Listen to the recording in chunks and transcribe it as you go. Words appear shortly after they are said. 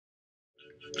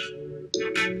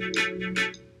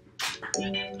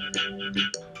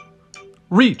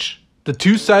Reach, the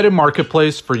two-sided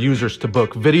marketplace for users to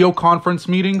book video conference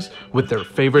meetings with their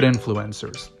favorite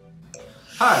influencers.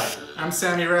 Hi, I'm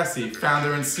Samy Rassy,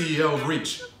 founder and CEO of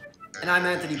Reach. And I'm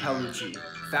Anthony Paolucci,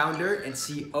 founder and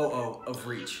COO of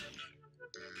Reach.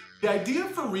 The idea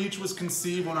for Reach was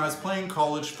conceived when I was playing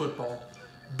college football.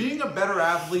 Being a better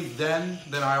athlete then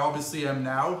than I obviously am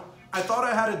now, I thought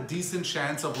I had a decent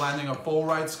chance of landing a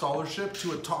full-ride scholarship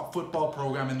to a top football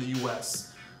program in the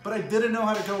US, but I didn't know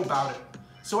how to go about it.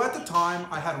 So at the time,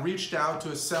 I had reached out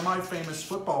to a semi-famous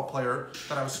football player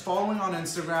that I was following on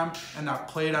Instagram and that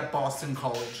played at Boston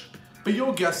College. But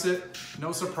you'll guess it,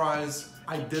 no surprise,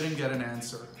 I didn't get an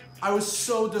answer. I was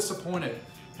so disappointed,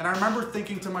 and I remember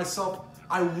thinking to myself,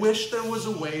 I wish there was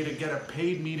a way to get a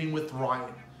paid meeting with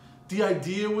Ryan. The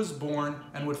idea was born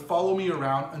and would follow me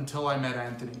around until I met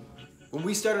Anthony. When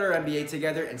we started our MBA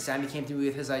together and Samy came to me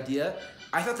with his idea,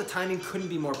 I thought the timing couldn't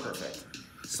be more perfect.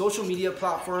 Social media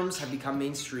platforms have become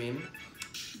mainstream,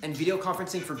 and video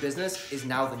conferencing for business is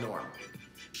now the norm.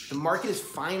 The market is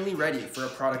finally ready for a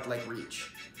product like Reach.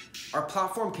 Our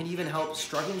platform can even help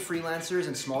struggling freelancers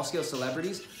and small-scale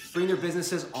celebrities bring their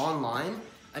businesses online,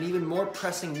 an even more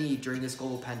pressing need during this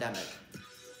global pandemic.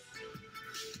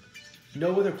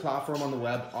 No other platform on the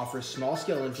web offers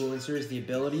small-scale influencers the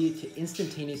ability to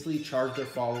instantaneously charge their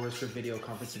followers for video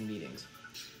conferencing meetings.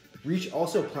 Reach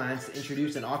also plans to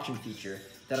introduce an auction feature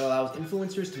that allows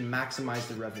influencers to maximize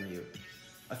their revenue,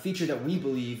 a feature that we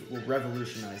believe will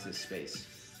revolutionize this space.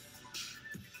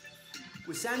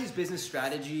 With Samy's business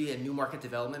strategy and new market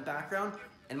development background,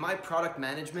 and my product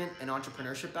management and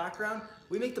entrepreneurship background,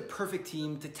 we make the perfect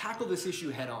team to tackle this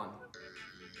issue head-on.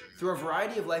 Through a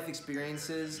variety of life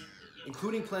experiences,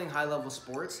 including playing high-level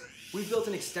sports, we've built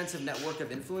an extensive network of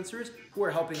influencers who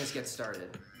are helping us get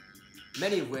started,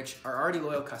 many of which are already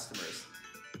loyal customers.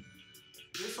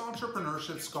 This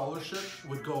entrepreneurship scholarship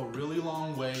would go a really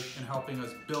long way in helping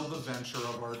us build the venture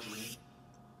of our dream.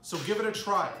 So give it a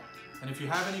try, and if you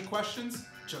have any questions,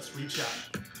 just reach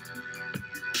out.